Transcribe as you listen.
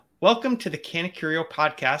Welcome to the Cannacurio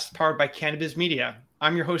podcast powered by Cannabiz Media.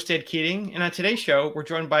 I'm your host, Ed Keating, and on today's show, we're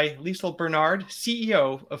joined by Liesl Bernard,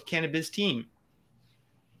 CEO of Cannabizteam.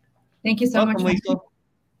 Thank you so much. Welcome, Liesl.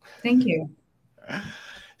 Thank you.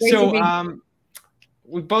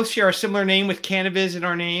 We both share a similar name with cannabis in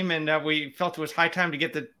our name, and we felt it was high time to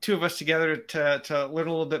get the two of us together to learn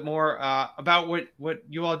a little bit more about what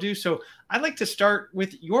you all do. So I'd like to start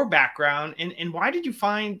with your background and why did you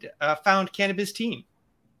found Cannabizteam?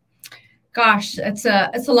 Gosh, it's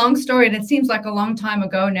a long story, and it seems like a long time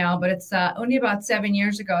ago now, but it's only about 7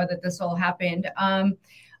 years ago that this all happened.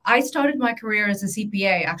 I started my career as a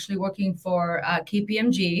CPA, actually working for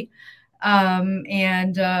KPMG,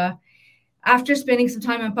 after spending some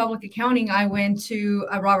time in public accounting, I went to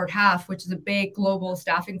Robert Half, which is a big global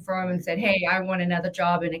staffing firm, and said, "Hey, I want another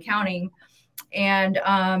job in accounting." And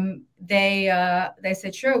they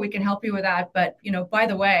said, "Sure, we can help you with that. But, by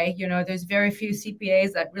the way, there's very few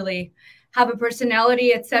CPAs that really have a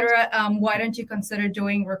personality, et cetera. Why don't you consider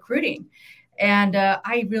doing recruiting?" And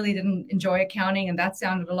I really didn't enjoy accounting, and that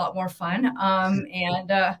sounded a lot more fun.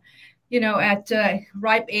 At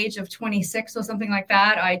ripe age of 26 or something like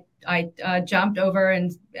that, I jumped over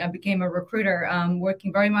and became a recruiter,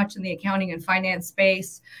 working very much in the accounting and finance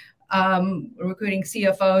space, recruiting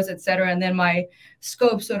CFOs, et cetera. And then my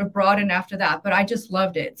scope sort of broadened after that, but I just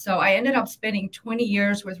loved it. So I ended up spending 20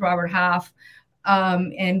 years with Robert Half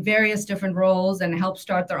in various different roles and helped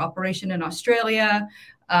start their operation in Australia,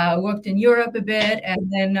 worked in Europe a bit,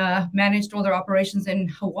 and then managed all their operations in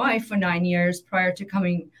Hawaii for 9 years prior to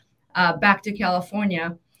coming back to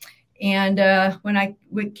California. And when I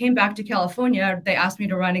came back to California, they asked me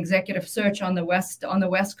to run executive search on the West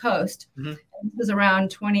Coast. Mm-hmm. This was around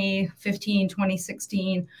 2015,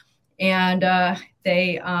 2016. And a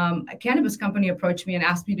cannabis company approached me and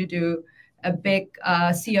asked me to do a big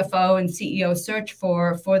CFO and CEO search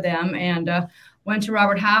for them. And went to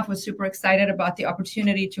Robert Half, was super excited about the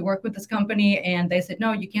opportunity to work with this company. And they said,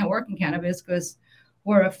 "No, you can't work in cannabis because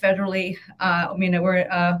we're a federally, we're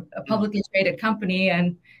a publicly traded company,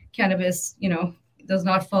 and cannabis, does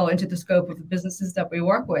not fall into the scope of the businesses that we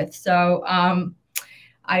work with." So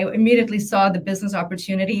I immediately saw the business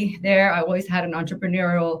opportunity there. I always had an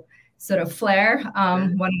entrepreneurial sort of flair,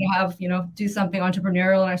 wanted to have, do something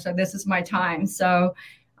entrepreneurial. And I said, this is my time. So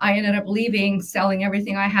I ended up leaving, selling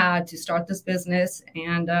everything I had to start this business.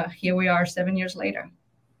 And here we are 7 years later.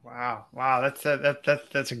 Wow. That's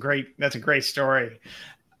a great story.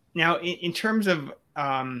 Now, in terms of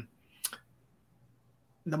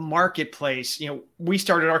the marketplace, we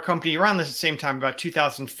started our company around the same time, about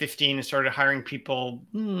 2015, and started hiring people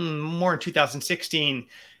more in 2016.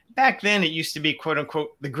 Back then, it used to be, quote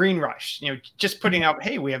unquote, the green rush, just putting out,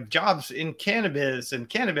 hey, we have jobs in cannabis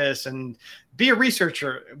and be a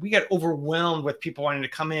researcher. We got overwhelmed with people wanting to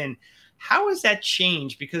come in. How has that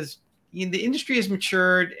changed? Because the industry has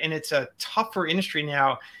matured and it's a tougher industry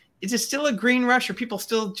now. Is it still a green rush, or people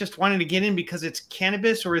still just wanting to get in because it's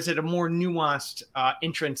cannabis, or is it a more nuanced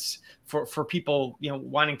entrance for people,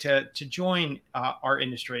 wanting to join our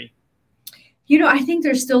industry? I think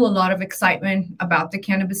there's still a lot of excitement about the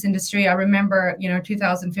cannabis industry. I remember,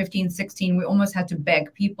 2015, 16, we almost had to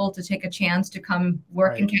beg people to take a chance to come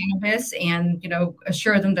work in cannabis and,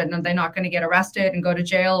 assure them that they're not going to get arrested and go to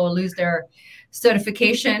jail or lose their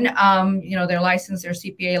certification, their license, their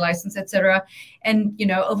CPA license, et cetera. And,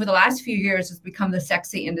 over the last few years, it's become the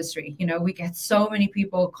sexy industry. We get so many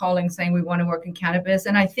people calling saying we want to work in cannabis.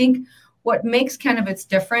 And I think what makes cannabis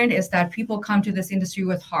different is that people come to this industry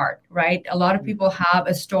with heart, right? A lot of people have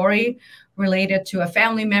a story related to a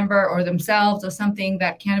family member or themselves or something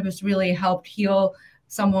that cannabis really helped heal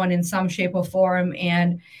someone in some shape or form.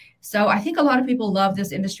 And so I think a lot of people love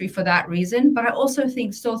this industry for that reason. But I also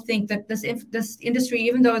still think that this industry,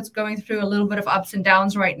 even though it's going through a little bit of ups and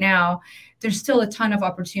downs right now, there's still a ton of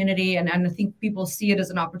opportunity. And I think people see it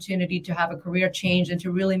as an opportunity to have a career change and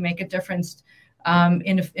to really make a difference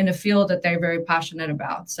in a field that they're very passionate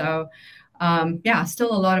about. So,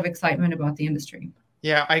 still a lot of excitement about the industry.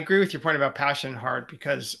 Yeah, I agree with your point about passion and heart,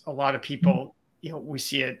 because a lot of people, we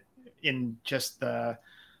see it in just the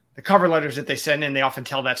cover letters that they send in. They often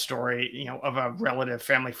tell that story, of a relative,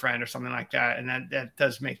 family friend or something like that. And that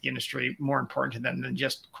does make the industry more important to them than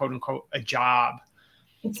just, quote unquote, a job.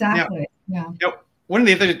 Exactly. Now, one of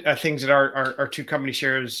the other things that our two companies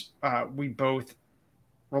share is we both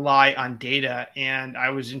rely on data. And I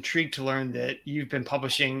was intrigued to learn that you've been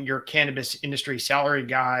publishing your cannabis industry salary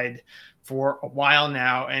guide for a while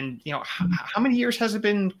now. And, how many years has it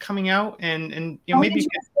been coming out? And maybe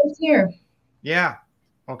this year. Yeah.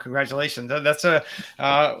 Well, congratulations.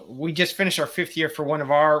 We just finished our 5th year for one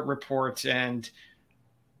of our reports, and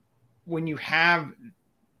when you have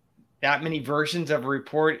that many versions of a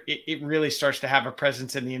report, it really starts to have a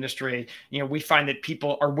presence in the industry. We find that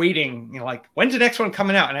people are waiting, like, when's the next one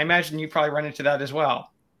coming out? And I imagine you probably run into that as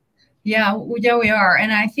well. Yeah, we are,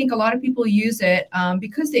 and I think a lot of people use it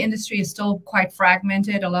because the industry is still quite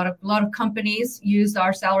fragmented. A lot of companies use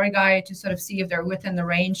our salary guide to sort of see if they're within the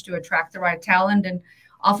range to attract the right talent, and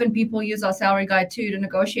often people use our salary guide too to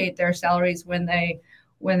negotiate their salaries when they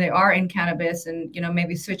are in cannabis and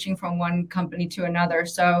maybe switching from one company to another.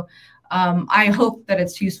 So I hope that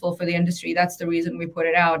it's useful for the industry. That's the reason we put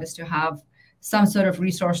it out, is to have some sort of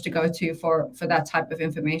resource to go to for that type of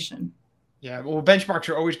information. Yeah, well, benchmarks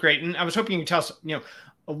are always great, and I was hoping you could tell us,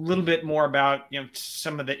 a little bit more about,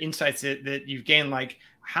 some of the insights that you've gained. Like,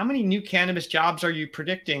 how many new cannabis jobs are you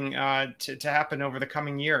predicting to happen over the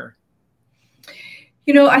coming year?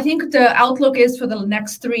 I think the outlook is for the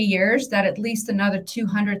next 3 years that at least another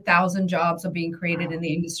 200,000 jobs are being created in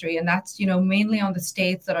the industry, and that's mainly on the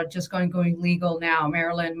states that are just going legal now: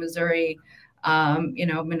 Maryland, Missouri,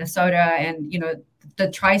 Minnesota, and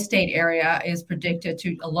the tri-state area is predicted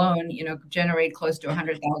to alone, generate close to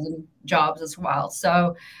 100,000 jobs as well.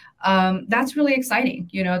 So that's really exciting,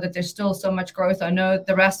 that there's still so much growth. I know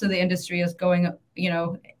the rest of the industry is going,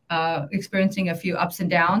 experiencing a few ups and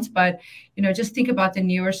downs, but just think about the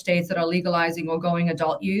newer states that are legalizing or going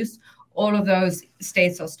adult use. All of those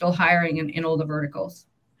states are still hiring in all the verticals.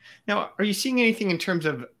 Now, are you seeing anything in terms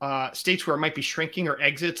of states where it might be shrinking or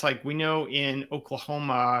exits? Like, we know in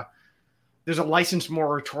Oklahoma, there's a license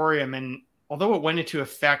moratorium, and although it went into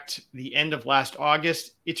effect the end of last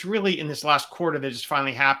August, it's really in this last quarter that just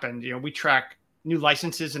finally happened. We track new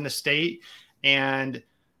licenses in the state, and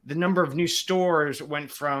the number of new stores went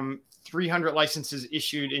from 300 licenses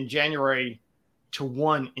issued in January to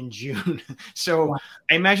 1 in June. So wow.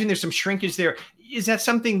 I imagine there's some shrinkage there. Is that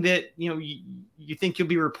something that you think you'll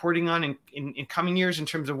be reporting on in coming years in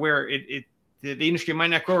terms of where the industry might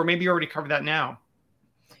not grow, or maybe you already covered that now?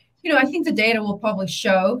 I think the data will probably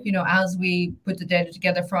show, as we put the data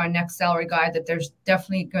together for our next salary guide, that there's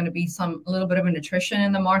definitely going to be a little bit of an attrition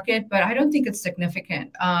in the market, but I don't think it's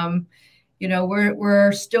significant.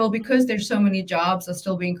 We're still, because there's so many jobs are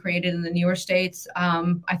still being created in the newer states.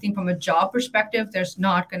 I think from a job perspective, there's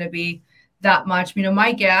not going to be that much.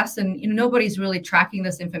 My guess, and nobody's really tracking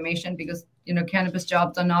this information because cannabis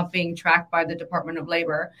jobs are not being tracked by the Department of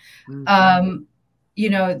Labor. Mm-hmm.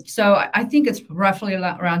 So I think it's roughly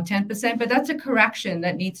around 10%, but that's a correction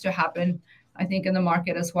that needs to happen, I think, in the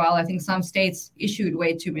market as well. I think some states issued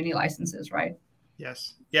way too many licenses, right?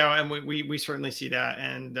 Yes. Yeah. And we certainly see that.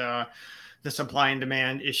 And the supply and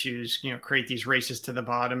demand issues, create these races to the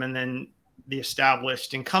bottom. And then the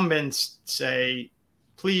established incumbents say,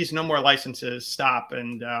 please, no more licenses, stop.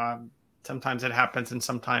 And sometimes it happens and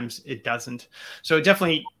sometimes it doesn't. So it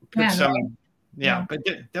definitely puts but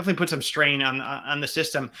definitely put some strain on the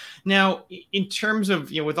system. Now, in terms of,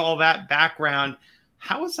 with all that background,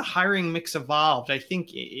 how has the hiring mix evolved? I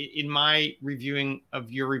think in my reviewing of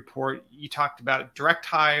your report, you talked about direct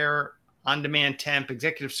hire, on-demand temp,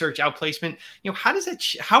 executive search, outplacement. How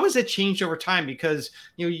has that changed over time? Because,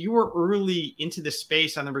 you were early into the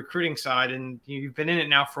space on the recruiting side, and you've been in it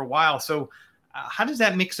now for a while. So how does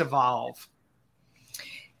that mix evolve?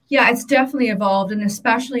 Yeah, it's definitely evolved, and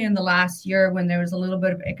especially in the last year when there was a little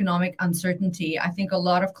bit of economic uncertainty. I think a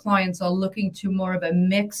lot of clients are looking to more of a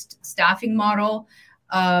mixed staffing model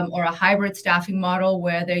or a hybrid staffing model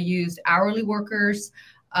where they use hourly workers,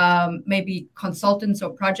 maybe consultants or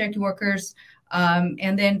project workers,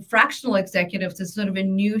 and then fractional executives is sort of a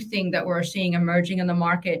new thing that we're seeing emerging in the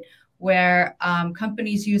market, where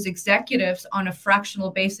companies use executives on a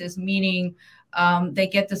fractional basis, meaning they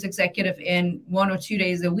get this executive in 1 or 2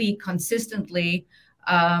 days a week consistently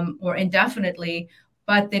or indefinitely,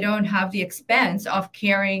 but they don't have the expense of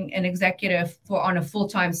carrying an executive on a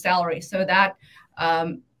full-time salary. So that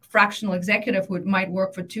fractional executive might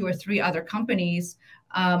work for 2 or 3 other companies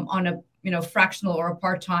on a fractional or a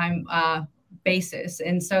part-time basis.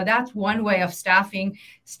 And so that's one way of staffing,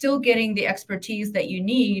 still getting the expertise that you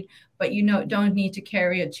need, but don't need to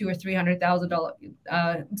carry a $200,000 or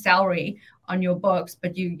 $300,000 salary on your books,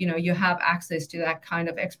 but you have access to that kind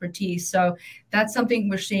of expertise. So that's something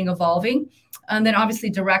we're seeing evolving. And then obviously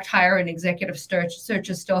direct hire and executive search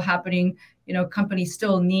is still happening. Companies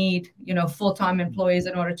still need full-time employees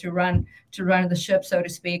in order to run the ship, so to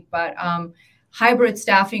speak. But hybrid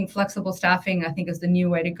staffing, flexible staffing, I think is the new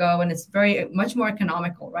way to go, and it's very much more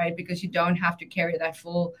economical, right? Because you don't have to carry that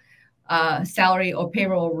full salary or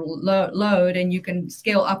payroll load, and you can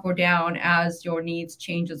scale up or down as your needs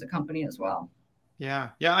change as a company as well. Yeah.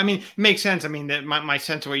 I mean, it makes sense. I mean, my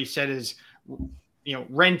sense of what you said is,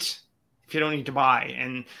 rent if you don't need to buy.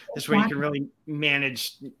 And this way you can really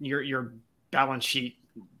manage your balance sheet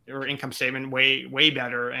or income statement way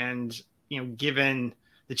better. And, given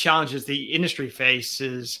the challenges the industry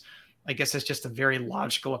faces, I guess that's just a very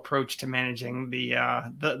logical approach to managing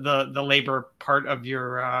the labor part of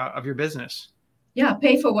your business. Yeah,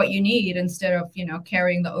 pay for what you need instead of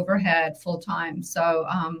carrying the overhead full time. So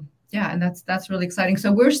yeah, and that's really exciting.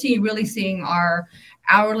 So we're really seeing our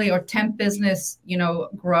hourly or temp business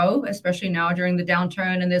grow, especially now during the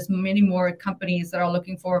downturn. And there's many more companies that are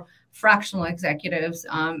looking for fractional executives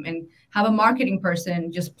and have a marketing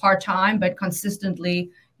person just part time but consistently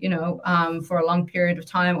for a long period of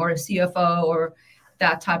time, or a CFO or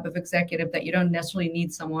that type of executive that you don't necessarily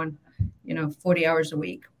need someone 40 hours a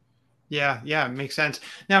week. Yeah, it makes sense.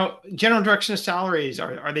 Now, general direction of salaries,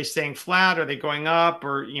 are they staying flat? Are they going up?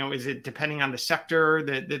 Or, is it depending on the sector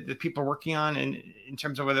that the people are working on in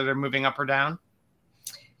terms of whether they're moving up or down?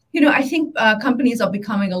 I think companies are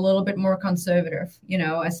becoming a little bit more conservative,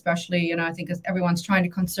 especially, I think as everyone's trying to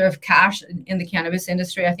conserve cash in the cannabis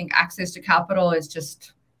industry. I think access to capital is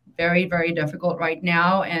just very, very difficult right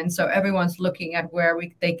now. And so everyone's looking at where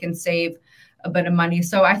they can save a bit of money.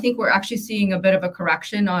 So I think we're actually seeing a bit of a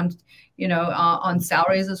correction on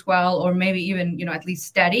salaries as well, or maybe even, at least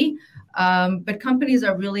steady. But companies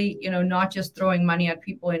are really, not just throwing money at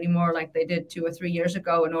people anymore like they did 2 or 3 years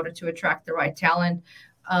ago in order to attract the right talent.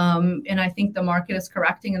 And I think the market is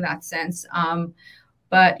correcting in that sense.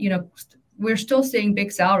 But, we're still seeing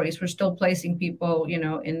big salaries. We're still placing people,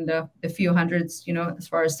 in the few hundreds, as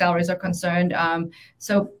far as salaries are concerned.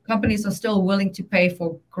 So companies are still willing to pay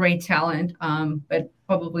for great talent, but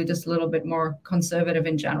probably just a little bit more conservative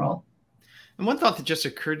in general. And one thought that just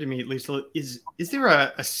occurred to me, Liesl, is there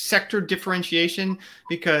a sector differentiation?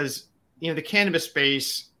 Because, the cannabis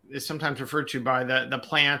space is sometimes referred to by the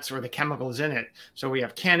plants or the chemicals in it. So we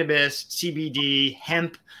have cannabis, CBD,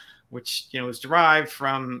 hemp, which is derived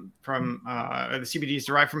from or the CBD is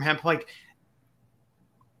derived from hemp. Like,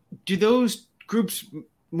 do those groups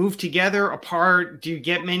move together, apart? Do you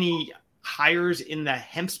get many hires in the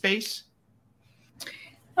hemp space?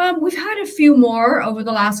 We've had a few more over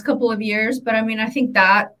the last couple of years, but I mean, I think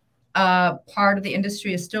that part of the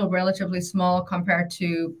industry is still relatively small compared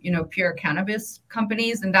to pure cannabis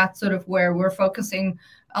companies, and that's sort of where we're focusing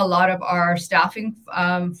a lot of our staffing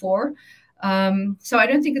for. So I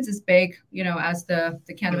don't think it's as big, as the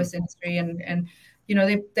cannabis industry, and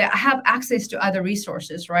they have access to other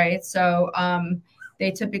resources, right? So they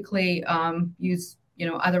typically use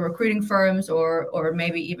other recruiting firms or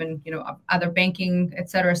maybe even other banking, et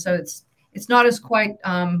cetera. So it's not as quite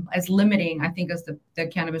as limiting, I think, as the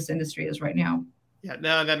cannabis industry is right now. Yeah,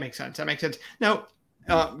 no, that makes sense. Now,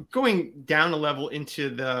 going down a level into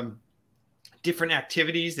the different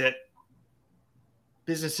activities that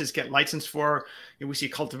businesses get licensed for, we see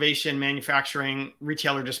cultivation, manufacturing,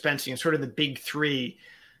 retailer dispensing, sort of the big three.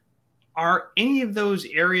 Are any of those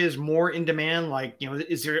areas more in demand? Like,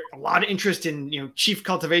 is there a lot of interest in, chief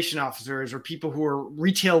cultivation officers or people who are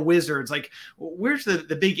retail wizards? Like, where's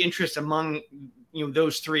the big interest among,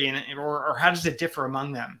 those three, or how does it differ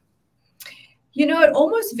among them? It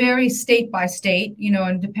almost varies state by state,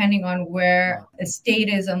 and depending on where a state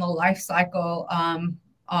is on the life cycle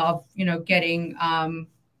of, getting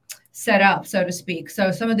set up, so to speak.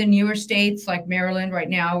 So some of the newer states like Maryland right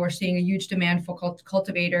now, we're seeing a huge demand for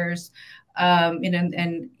cultivators, and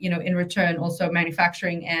in return also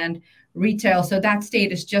manufacturing and retail. So that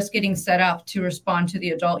state is just getting set up to respond to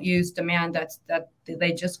the adult use demand that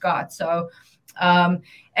they just got. So and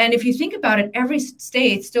if you think about it, every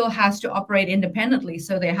state still has to operate independently.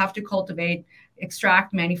 So they have to cultivate,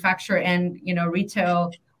 extract, manufacture, and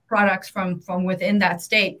retail products from within that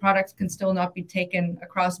state. Products can still not be taken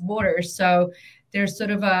across borders. So there's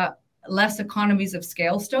sort of a less economies of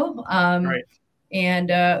scale still. Right. And,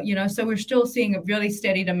 so we're still seeing a really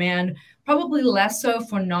steady demand, probably less so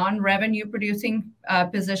for non-revenue producing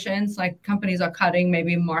positions, like companies are cutting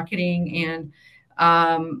maybe marketing and,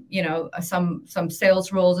 some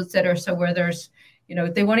sales roles, et cetera. So where there's,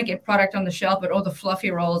 they want to get product on the shelf, but all the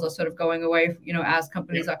fluffy roles are sort of going away, as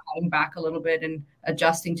companies are cutting back a little bit and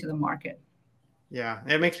adjusting to the market. Yeah,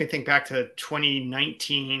 it makes me think back to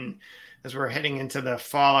 2019 as we're heading into the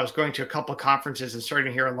fall. I was going to a couple of conferences and starting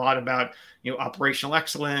to hear a lot about, operational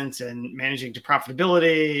excellence and managing to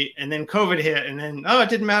profitability. And then COVID hit, and then, it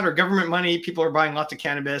didn't matter. Government money, people are buying lots of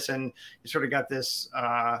cannabis, and you sort of got this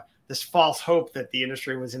false hope that the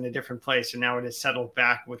industry was in a different place. And now it has settled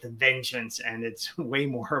back with a vengeance, and it's way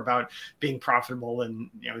more about being profitable and,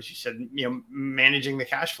 as you said, managing the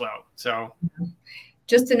cash flow. So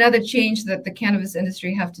just another change that the cannabis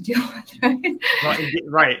industry have to deal with, right?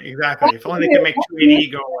 Right, exactly. If only they can make 280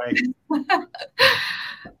 go away.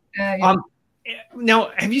 Yeah.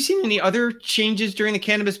 Now, have you seen any other changes during the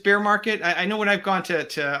cannabis bear market? I know when I've gone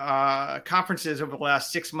to conferences over the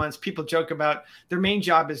last 6 months, people joke about their main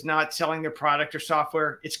job is not selling their product or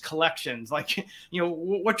software; it's collections. Like,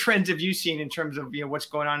 what trends have you seen in terms of what's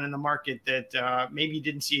going on in the market that maybe you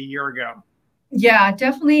didn't see a year ago? Yeah,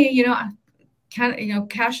 definitely.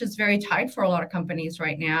 Cash is very tight for a lot of companies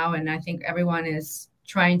right now, and I think everyone is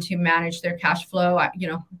trying to manage their cash flow.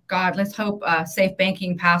 God, let's hope safe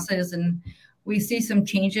banking passes and we see some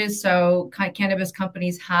changes so cannabis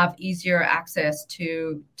companies have easier access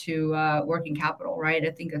to working capital, right?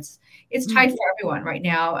 I think it's tight for everyone right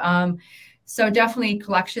now. So definitely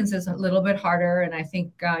collections is a little bit harder, and I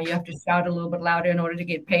think you have to shout a little bit louder in order to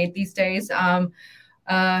get paid these days. So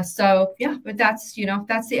yeah, but that's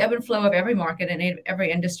the ebb and flow of every market and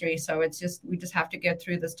every industry. So we just have to get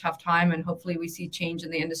through this tough time, and hopefully we see change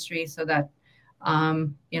in the industry so that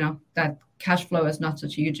that cash flow is not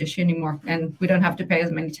such a huge issue anymore, and we don't have to pay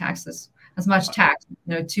as much tax.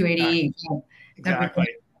 280. Exactly.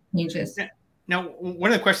 Changes. Now,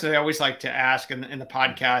 one of the questions I always like to ask in the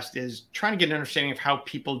podcast is trying to get an understanding of how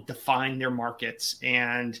people define their markets,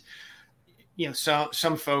 and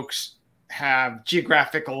some folks have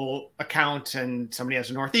geographical accounts, and somebody has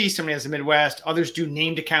the Northeast, somebody has the Midwest. Others do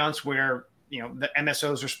named accounts where the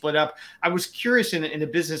MSOs are split up. I was curious in a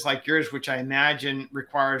business like yours, which I imagine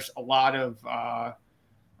requires a lot of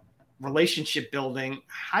relationship building.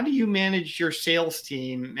 How do you manage your sales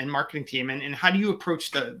team and marketing team, and how do you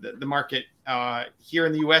approach the market here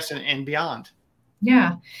in the U.S. and beyond?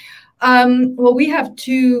 Yeah. Well, we have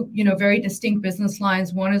two, very distinct business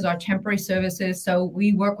lines. One is our temporary services. So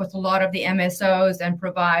we work with a lot of the MSOs and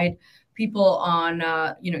provide people on,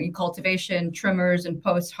 in cultivation, trimmers and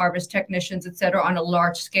post-harvest technicians, et cetera, on a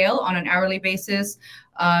large scale, on an hourly basis.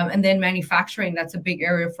 And then manufacturing, that's a big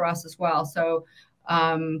area for us as well. So,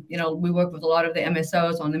 we work with a lot of the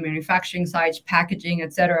MSOs on the manufacturing side, packaging,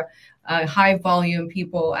 et cetera, high volume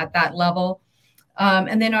people at that level.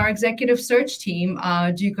 And then our executive search team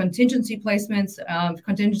do contingency placements,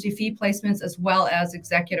 contingency fee placements, as well as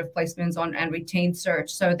executive placements and retained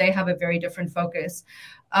search. So they have a very different focus.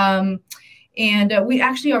 And we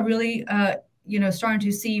actually are really, starting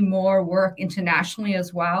to see more work internationally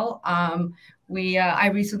as well. I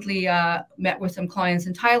recently met with some clients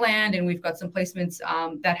in Thailand, and we've got some placements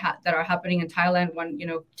that are happening in Thailand. One,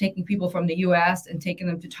 taking people from the U.S. and taking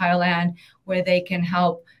them to Thailand, where they can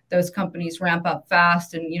help those companies ramp up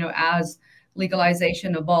fast. And as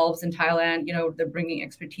legalization evolves in Thailand, they're bringing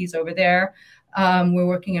expertise over there. We're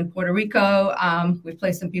working in Puerto Rico. We've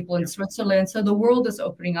placed some people in Switzerland. So the world is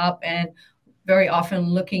opening up, and very often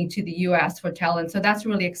looking to the U.S. for talent. So that's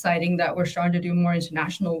really exciting that we're starting to do more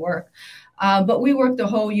international work. But we work the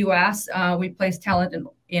whole U.S. We place talent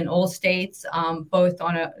in all states, both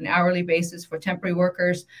on an hourly basis for temporary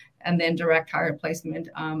workers and then direct hire placement.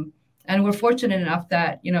 And we're fortunate enough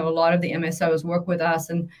that, a lot of the MSOs work with us,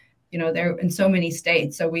 and, they're in so many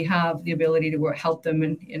states. So we have the ability to help them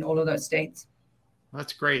in all of those states.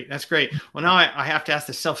 That's great. That's great. Well, now I have to ask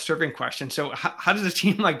the self-serving question. So how does a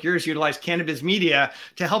team like yours utilize Cannabis Media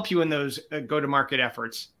to help you in those go-to-market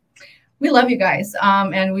efforts? We love you guys,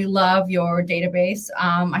 and we love your database.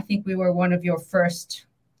 I think we were one of your first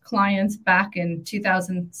clients back in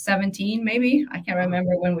 2017, maybe. I can't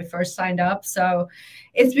remember when we first signed up. So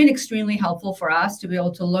it's been extremely helpful for us to be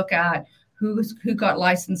able to look at who got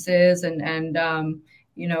licenses and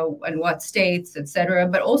what states, et cetera.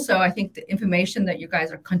 But also, I think the information that you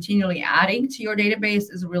guys are continually adding to your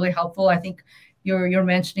database is really helpful. I think you're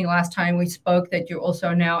mentioning last time we spoke that you're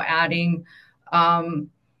also now adding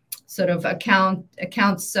sort of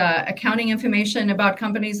accounting information about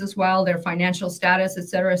companies as well, their financial status, et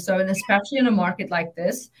cetera. So, and especially in a market like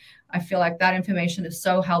this, I feel like that information is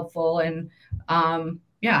so helpful. And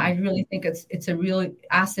I really think it's a real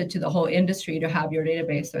asset to the whole industry to have your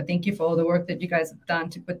database. So thank you for all the work that you guys have done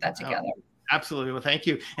to put that together. Absolutely. Well, thank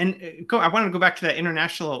you. And I want to go back to that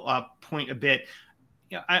international point a bit.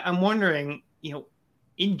 I'm wondering,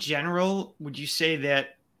 in general, would you say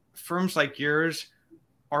that firms like yours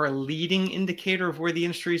are a leading indicator of where the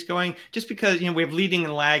industry is going? Just because, we have leading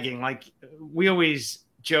and lagging. Like, we always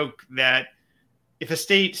joke that if a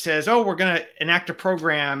state says, oh, we're going to enact a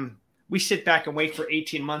program, we sit back and wait for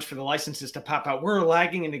 18 months for the licenses to pop out. We're a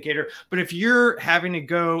lagging indicator. But if you're having to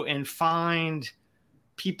go and find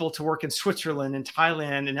people to work in Switzerland and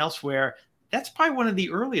Thailand and elsewhere, that's probably one of the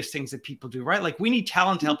earliest things that people do, right? Like, we need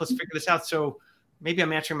talent to help us figure this out. So maybe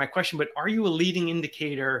I'm answering my question, but are you a leading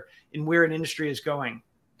indicator in where an industry is going?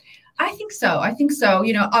 I think so. I think so.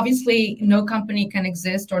 Obviously, no company can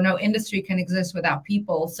exist or no industry can exist without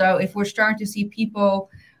people. So if we're starting to see people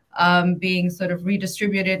being sort of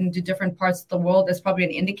redistributed into different parts of the world, that's probably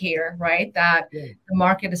an indicator, right? That the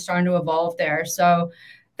market is starting to evolve there. So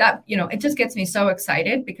that, it just gets me so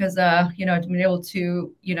excited because, to be able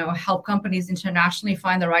to, help companies internationally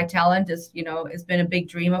find the right talent has been a big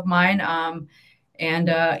dream of mine. And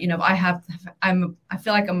I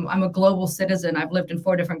feel like I'm a global citizen. I've lived in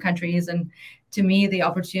 4 different countries, and to me, the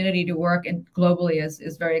opportunity to work globally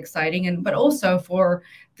is very exciting. But also for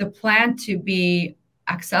the plant to be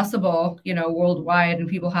accessible, worldwide, and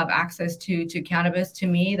people have access to cannabis. To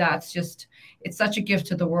me, it's such a gift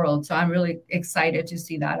to the world. So I'm really excited to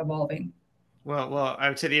see that evolving. Well, I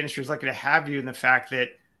would say the industry is lucky to have you in the fact that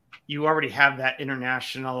you already have that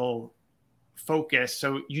international focus.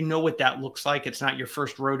 So you know what that looks like. It's not your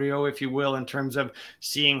first rodeo, if you will, in terms of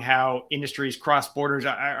seeing how industries cross borders.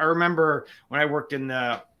 I remember when I worked in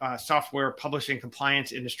the software publishing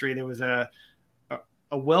compliance industry, there was a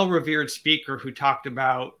well-revered speaker who talked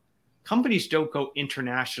about companies don't go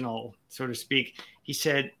international, so to speak. He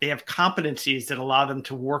said they have competencies that allow them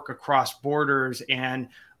to work across borders and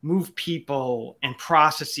move people and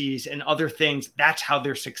processes and other things. That's how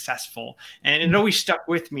they're successful. And it always stuck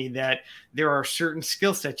with me that there are certain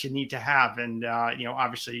skill sets you need to have. And,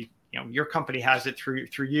 obviously, your company has it through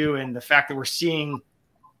you. And the fact that we're seeing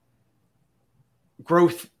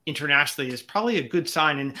growth internationally is probably a good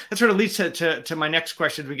sign. And that sort of leads to my next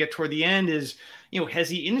question as we get toward the end is, has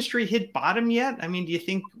the industry hit bottom yet? I mean, do you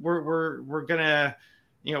think we're going to,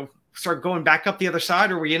 start going back up the other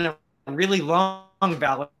side, or are we in a really long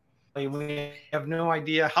valley? We have no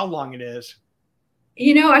idea how long it is.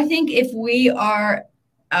 I think if we are,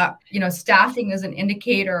 staffing is an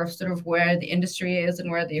indicator of sort of where the industry is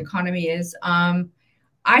and where the economy is.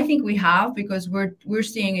 I think we have, because we're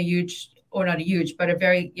seeing a huge, or not a huge, but a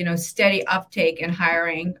very, steady uptake in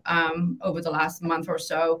hiring over the last month or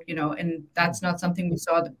so, and that's not something we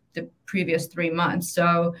saw the previous 3 months.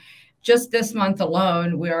 So just this month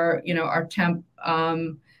alone, our temp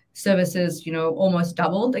services, almost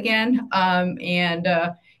doubled again. And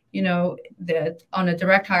on a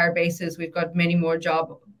direct hire basis, we've got many more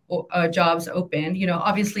jobs open.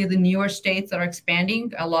 Obviously the newer states that are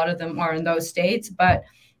expanding, a lot of them are in those states, but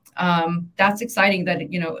that's exciting that,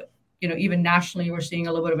 even nationally, we're seeing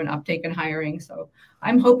a little bit of an uptake in hiring. So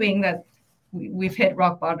I'm hoping that we've hit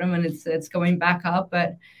rock bottom and it's going back up.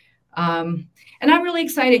 But and I'm really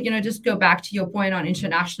excited, just go back to your point on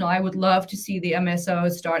international. I would love to see the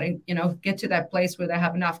MSOs starting, get to that place where they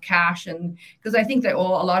have enough cash. And because I think that a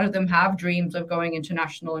lot of them have dreams of going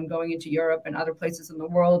international and going into Europe and other places in the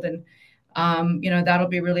world. And, that'll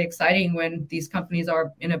be really exciting when these companies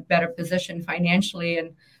are in a better position financially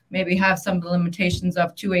and maybe have some of the limitations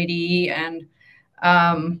of 280E and,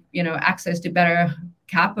 access to better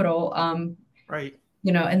capital. Right.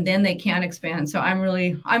 And then they can expand. So I'm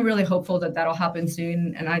really hopeful that that'll happen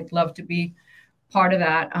soon. And I'd love to be part of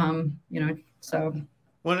that. So.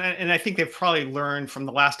 Well, and I think they've probably learned from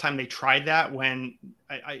the last time they tried that, when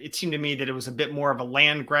it seemed to me that it was a bit more of a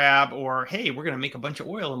land grab, or, hey, we're going to make a bunch of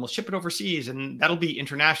oil and we'll ship it overseas and that'll be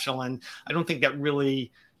international. And I don't think that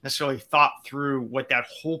really necessarily thought through what that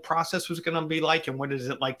whole process was going to be like, and what is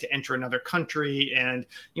it like to enter another country, and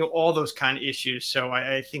all those kind of issues. So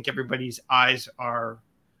I think everybody's eyes are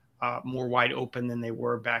more wide open than they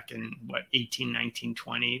were back in 18, 19,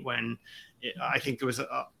 20, when I think there was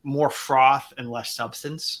more froth and less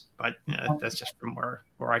substance. But that's just from where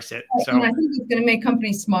I sit. So and I think it's going to make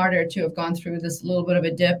companies smarter to have gone through this little bit of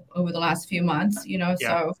a dip over the last few months. Yeah.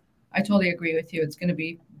 So I totally agree with you. It's going to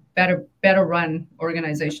be better run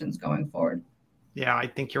organizations going forward. Yeah, I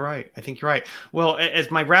think you're right. Well,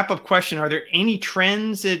 as my wrap up question, are there any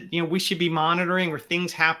trends that we should be monitoring, or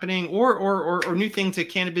things happening, or new things that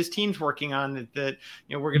Cannabizteam's working on that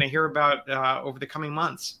we're going to hear about over the coming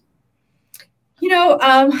months?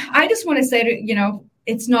 I just want to say that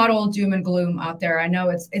it's not all doom and gloom out there. I know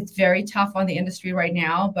it's very tough on the industry right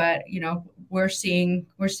now, but we're seeing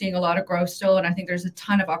a lot of growth still, and I think there's a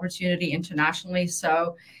ton of opportunity internationally.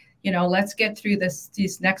 So let's get through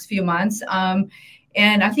these next few months.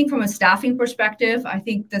 And I think from a staffing perspective, I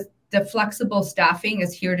think the flexible staffing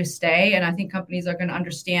is here to stay. And I think companies are going to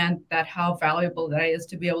understand that how valuable that is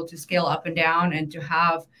to be able to scale up and down and to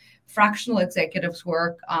have fractional executives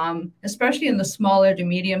work, especially in the smaller to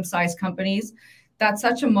medium-sized companies. That's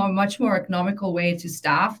such a much more economical way to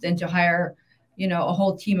staff than to hire a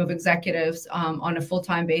whole team of executives on a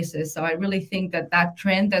full-time basis. So I really think that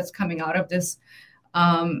trend that's coming out of this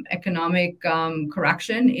economic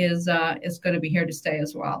correction is going to be here to stay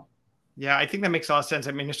as well. Yeah, I think that makes a lot of sense.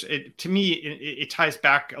 I mean, to me, it ties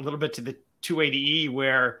back a little bit to the 280E,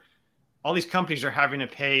 where all these companies are having to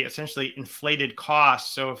pay essentially inflated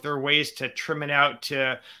costs. So if there are ways to trim it out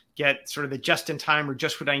to get sort of the just in time or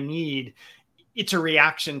just what I need, it's a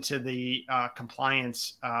reaction to the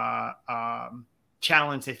compliance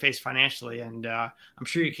challenge they face financially. And I'm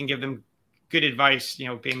sure you can give them good advice,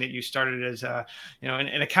 being that you started as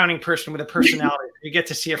an accounting person with a personality. You get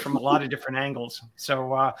to see it from a lot of different angles.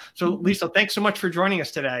 So Liesl, thanks so much for joining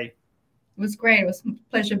us today. It was great. It was a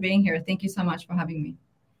pleasure being here. Thank you so much for having me.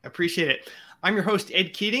 I appreciate it. I'm your host,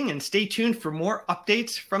 Ed Keating, and stay tuned for more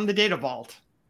updates from the Data Vault.